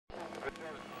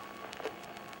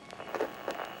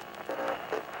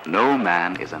No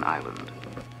man is an island,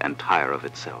 entire of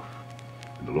itself.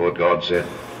 The Lord God said,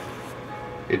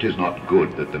 "It is not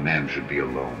good that the man should be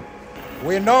alone."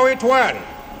 We know it well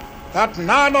that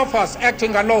none of us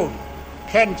acting alone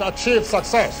can achieve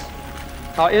success.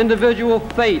 Our individual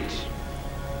fates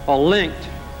are linked,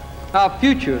 our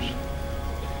futures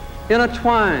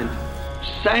intertwined.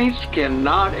 Saints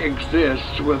cannot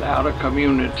exist without a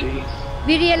community.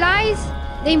 We realize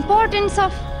the importance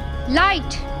of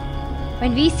light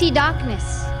when we see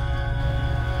darkness.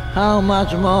 How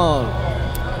much more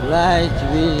light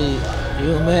will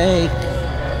you make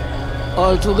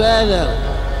all together?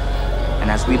 And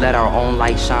as we let our own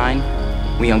light shine,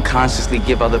 we unconsciously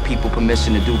give other people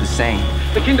permission to do the same.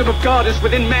 The kingdom of God is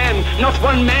within man, not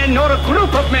one man nor a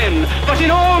group of men, but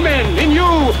in all men, in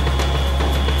you.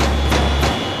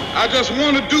 I just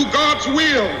want to do God's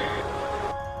will.